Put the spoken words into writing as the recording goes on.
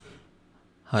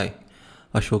Hi,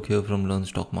 Ashok here from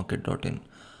LearnStockMarket.in.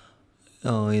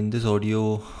 In this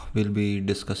audio, we'll be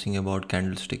discussing about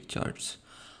candlestick charts.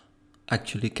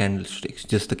 Actually, candlesticks,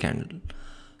 just the candle.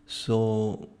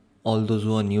 So, all those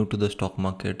who are new to the stock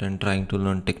market and trying to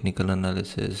learn technical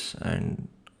analysis and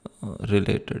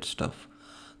related stuff,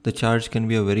 the charts can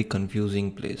be a very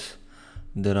confusing place.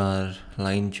 There are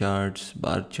line charts,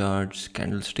 bar charts,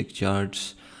 candlestick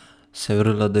charts,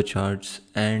 several other charts,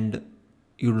 and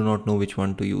you do not know which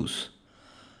one to use.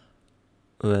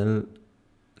 Well,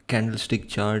 candlestick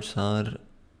charts are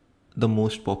the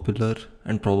most popular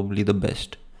and probably the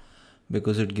best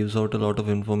because it gives out a lot of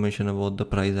information about the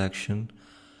price action.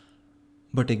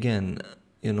 But again,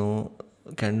 you know,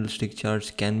 candlestick charts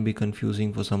can be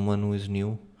confusing for someone who is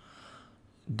new.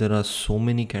 There are so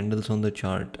many candles on the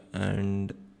chart,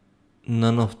 and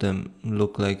none of them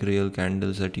look like real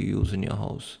candles that you use in your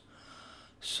house.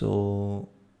 So,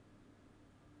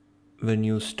 when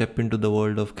you step into the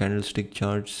world of candlestick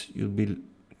charts, you'll be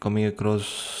coming across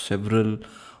several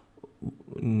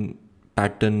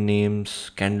pattern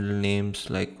names, candle names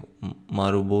like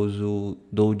Marubozu,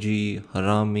 Doji,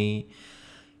 Harami.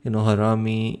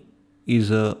 Harami is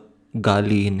a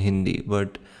gali in Hindi,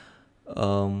 but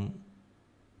um,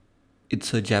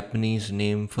 it's a Japanese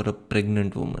name for a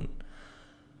pregnant woman.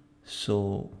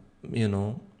 So, you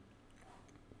know,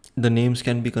 the names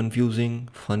can be confusing,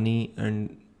 funny,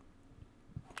 and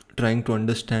trying to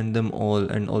understand them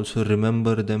all and also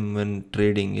remember them when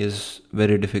trading is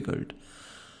very difficult.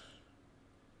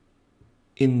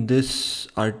 In this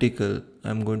article,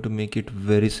 I'm going to make it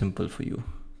very simple for you.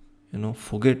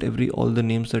 Forget every all the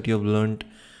names that you have learned,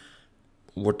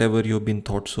 whatever you've been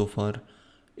taught so far.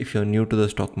 If you're new to the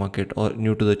stock market or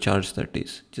new to the charts, that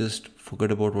is, just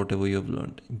forget about whatever you have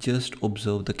learned. Just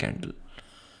observe the candle.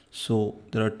 So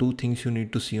there are two things you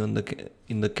need to see in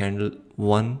the candle.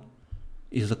 One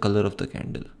is the color of the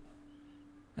candle,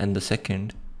 and the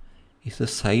second is the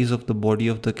size of the body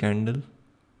of the candle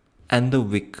and the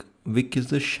wick. Wick is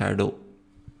the shadow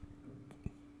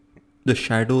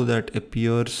that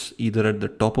appears either at the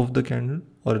top of the candle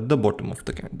or at the bottom of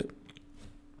the candle.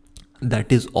 That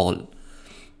is all.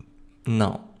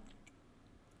 Now,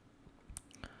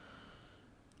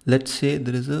 let's say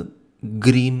there is a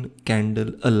green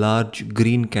candle, a large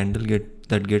green candle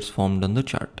that gets formed on the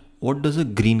chart. What does a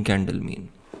green candle mean?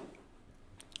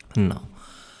 Now,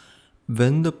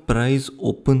 when the price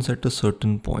opens at a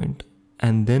certain point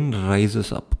and then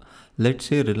rises up, let's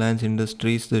say Reliance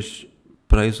Industries, the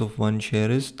price of one share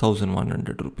is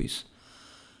 1100 rupees.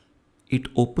 It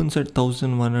opens at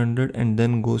 1100 and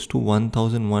then goes to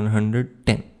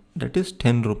 1110. That is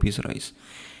 10 rupees rise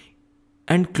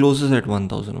and closes at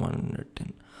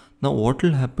 1110. Now, what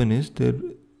will happen is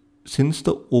since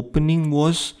the opening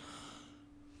was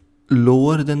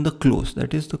lower than the close,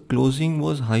 that is, the closing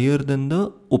was higher than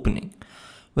the opening.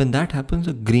 When that happens,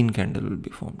 a green candle will be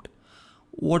formed.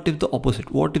 What if the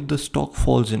opposite? What if the stock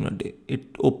falls in a day? It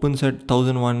opens at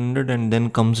 1100 and then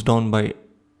comes down by,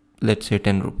 let's say,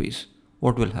 10 rupees.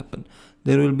 What will happen?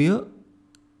 There will be a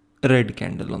red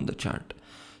candle on the chart.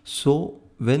 So,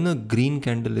 when a green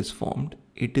candle is formed,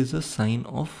 it is a sign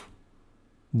of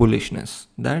bullishness,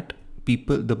 that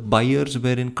the buyers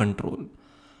were in control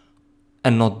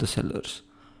and not the sellers.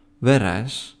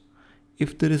 Whereas,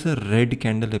 if there is a red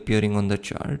candle appearing on the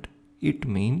chart, it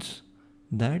means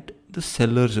that the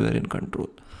sellers were in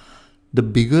control. The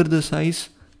bigger the size,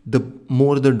 the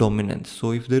more the dominance.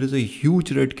 So, if there is a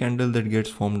huge red candle that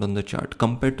gets formed on the chart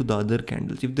compared to the other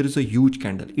candles, if there is a huge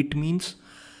candle, it means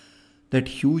that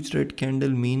huge red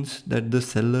candle means that the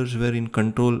sellers were in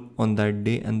control on that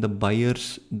day and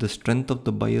the strength of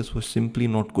the buyers was simply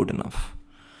not good enough.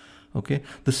 Okay,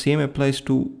 the same applies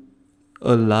to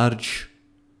a large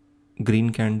green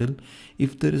candle.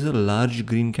 If there is a large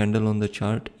green candle on the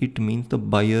chart, it means the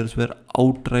buyers were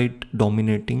outright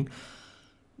dominating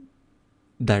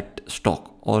that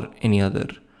stock or any other.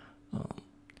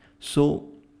 So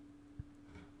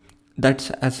that's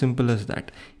as simple as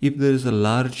that. If there is a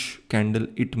large candle,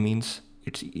 it means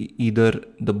it's either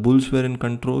the bulls were in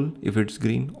control if it's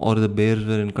green, or the bears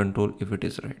were in control if it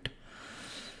is red.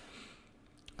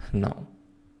 Now,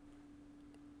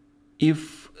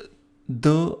 if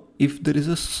if there is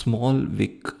a small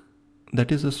wick, that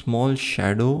is a small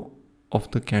shadow of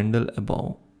the candle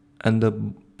above, and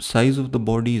the size of the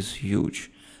body is huge,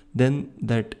 then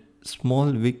that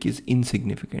small wick is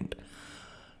insignificant.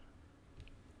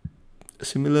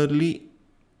 Similarly,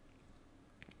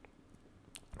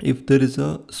 if there is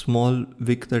a small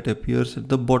wick that appears at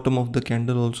the bottom of the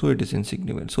candle also, it is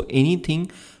insignificant. So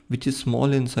anything which is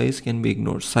small in size can be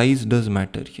ignored. Size does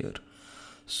matter here.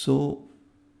 So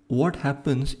what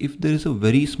happens if there is a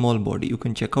very small body? You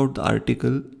can check out the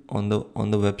article on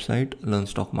the website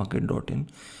learnstockmarket.in.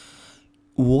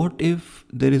 What if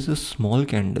there is a small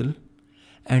candle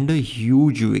and a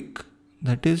huge wick?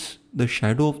 That is, the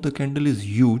shadow of the candle is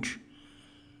huge,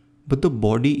 but the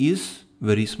body is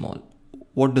very small.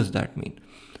 What does that mean?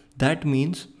 That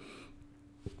means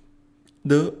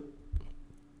the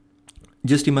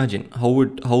just imagine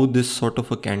how this sort of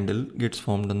a candle gets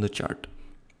formed on the chart.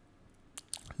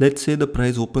 Let's say the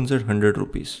price opens at 100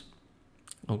 rupees.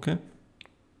 Okay.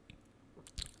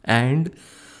 And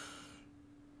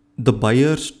the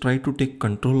buyers try to take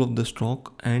control of the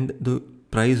stock and the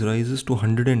price rises to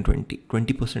 120,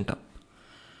 20% up.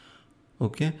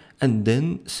 Okay. And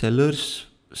then sellers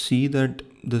see that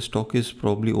the stock is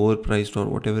probably overpriced or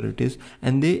whatever it is,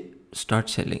 and they start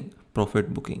selling,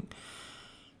 profit booking.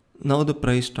 Now the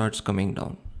price starts coming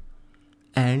down,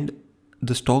 and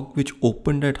the stock which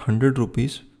opened at 100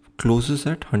 rupees closes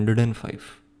at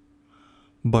 105.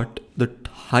 But the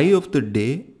high of the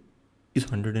day is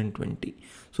 120.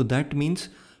 So that means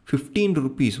 15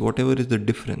 rupees, whatever is the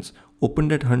difference,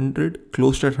 opened at 100,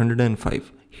 closed at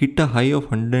 105, hit a high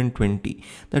of 120.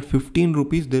 That 15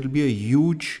 rupees, there will be a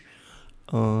huge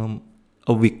a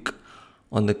wick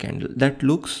on the candle. That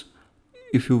looks,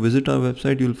 if you visit our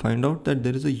website, you'll find out that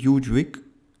there is a huge wick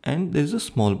and there is a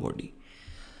small body.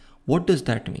 What does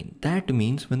that mean? That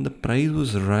means when the price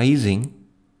was rising,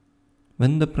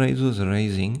 the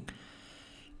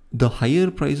higher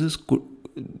price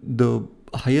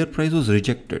was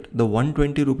rejected. The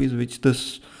 120 rupees which the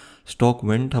stock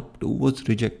went up to was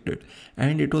rejected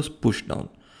and it was pushed down.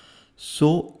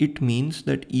 So it means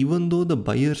that even though the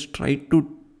buyers tried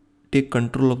to take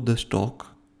control of the stock,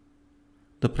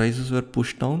 the prices were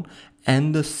pushed down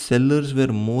and the sellers were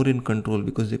more in control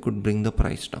because they could bring the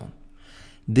price down.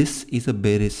 This is a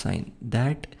bearish sign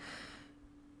that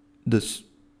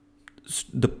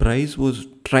the price was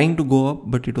trying to go up,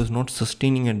 but it was not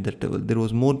sustaining at that level. There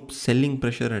was more selling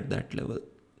pressure at that level.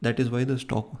 That is why the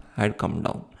stock had come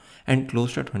down and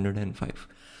closed at 105.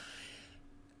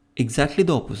 Exactly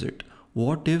the opposite.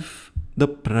 What if the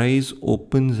price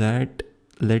opens at,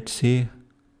 let's say,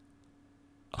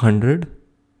 100,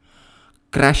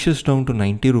 crashes down to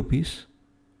 90 rupees,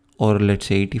 or let's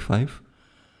say 85.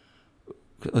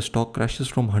 A stock crashes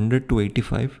from 100 to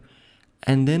 85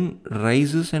 and then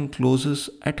rises and closes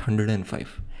at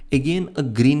 105. Again, a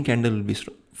green candle will be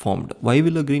formed. Why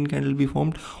will a green candle be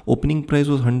formed? Opening price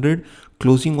was 100,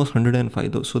 closing was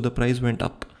 105 though, so the price went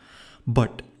up.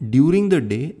 But during the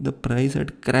day, the price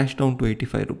had crashed down to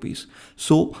 85 rupees.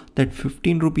 So that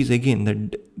 15 rupees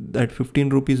again, that 15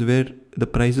 rupees where the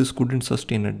prices couldn't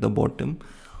sustain at the bottom,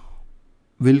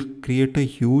 will create a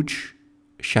huge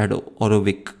shadow or a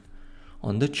wick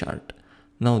on the chart.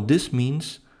 Now this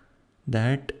means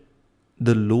that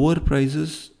the lower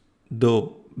prices, the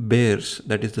bears,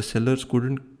 that is the sellers,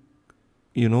 couldn't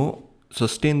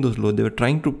sustain those low. They were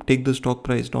trying to take the stock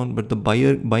price down, but the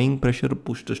buying pressure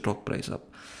pushed the stock price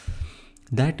up.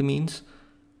 That means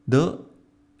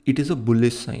it is a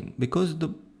bullish sign, because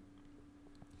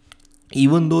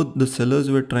even though the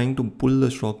sellers were trying to pull the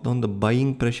stock down, the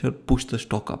buying pressure pushed the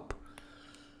stock up.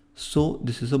 So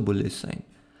this is a bullish sign.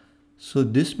 So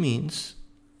this means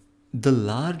the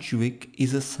large wick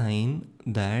is a sign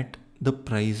that the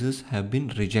prices have been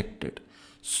rejected.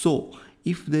 So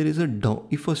if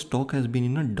a stock has been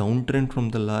in a downtrend from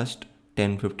the last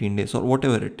 10-15 days or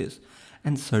whatever it is,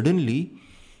 and suddenly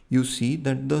you see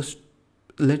that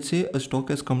let's say a stock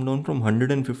has come down from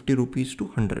 150 rupees to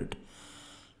 100.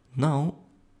 Now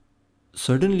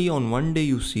suddenly on one day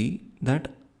you see that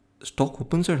stock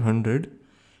opens at 100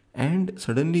 and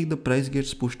suddenly the price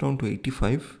gets pushed down to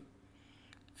 85,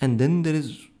 and then there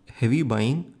is heavy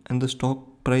buying and the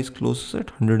stock price closes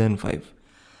at 105.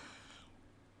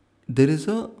 There is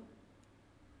a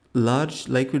large,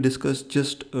 like we discussed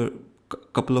just a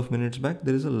couple of minutes back,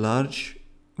 there is a large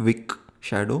wick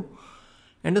shadow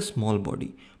and a small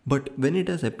body. But when it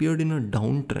has appeared in a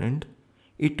downtrend,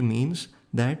 it means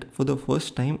that for the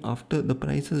first time after the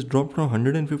price has dropped from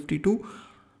 150 to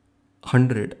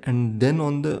 100, and then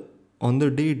on the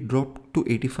day it dropped to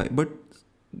 85. But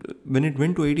when it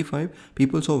went to 85,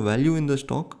 people saw value in the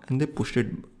stock and they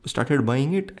started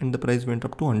buying it, and the price went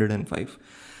up to 105.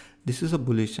 This is a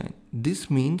bullish sign. This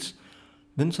means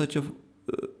when such a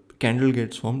candle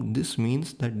gets formed, this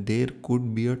means that there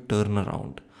could be a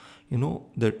turnaround.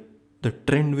 The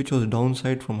trend which was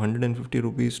downside from 150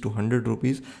 rupees to 100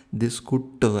 rupees, this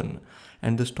could turn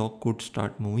and the stock could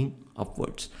start moving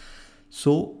upwards.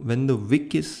 So when the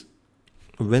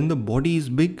body is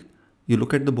big, you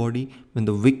look at the body. When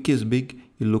the wick is big,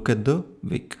 you look at the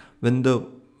wick. When the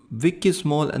wick is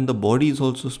small and the body is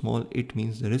also small, it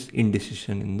means there is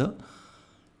indecision in the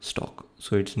stock.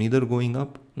 So it's neither going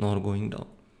up nor going down.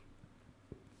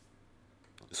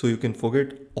 So you can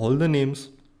forget all the names.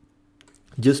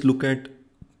 Just look at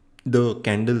the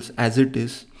candles as it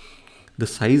is. The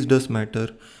size does matter.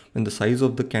 When the size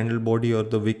of the candle body or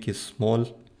the wick is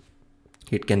small,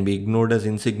 it can be ignored as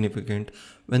insignificant.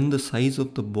 When the size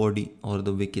of the body or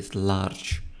the wick is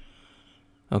large,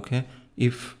 okay,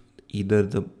 if either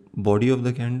the body of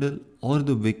the candle or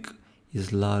the wick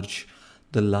is large,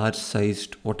 the large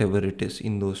sized whatever it is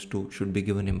in those two should be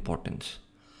given importance.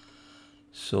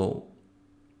 So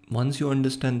once you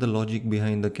understand the logic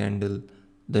behind the candle,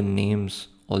 the names,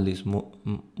 all these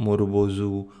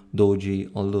Morobozu, Doji,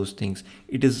 all those things,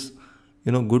 it is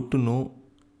good to know,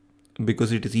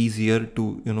 because it is easier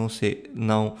to say.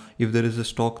 Now if there is a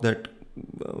stock that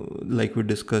like we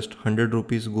discussed, 100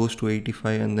 rupees goes to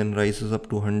 85 and then rises up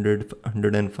to 100,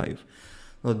 105.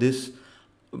 Now this,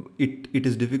 it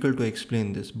is difficult to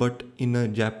explain this, but in a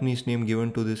Japanese name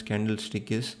given to this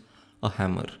candlestick is a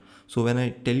hammer. So when I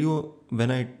tell you,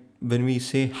 when we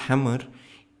say hammer,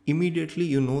 immediately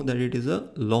you know that it is a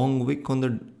long wick on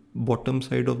the bottom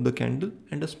side of the candle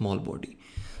and a small body.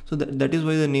 So that is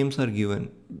why the names are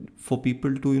given, for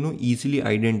people to easily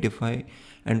identify,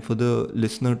 and for the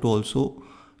listener to also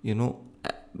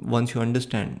once you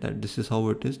understand that this is how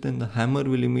it is, then the hammer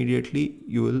will immediately,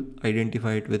 you will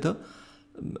identify it with a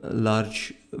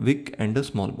large wick and a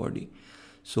small body.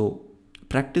 So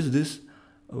practice this.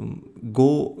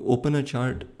 Go open a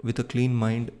chart with a clean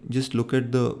mind. Just look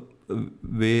at the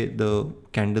way the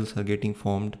candles are getting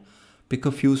formed. Pick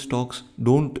a few stocks.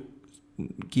 Don't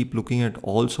keep looking at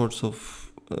all sorts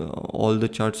of all the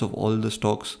charts of all the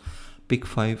stocks. Pick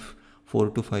 4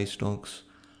 to 5 stocks.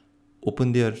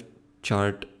 Open their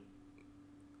chart.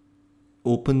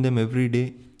 Open them every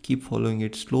day. Keep following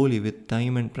it slowly. With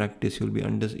time and practice,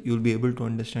 you'll be able to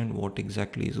understand what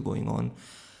exactly is going on.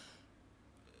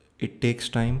 It takes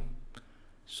time,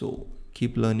 so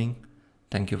keep learning.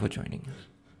 Thank you for joining us.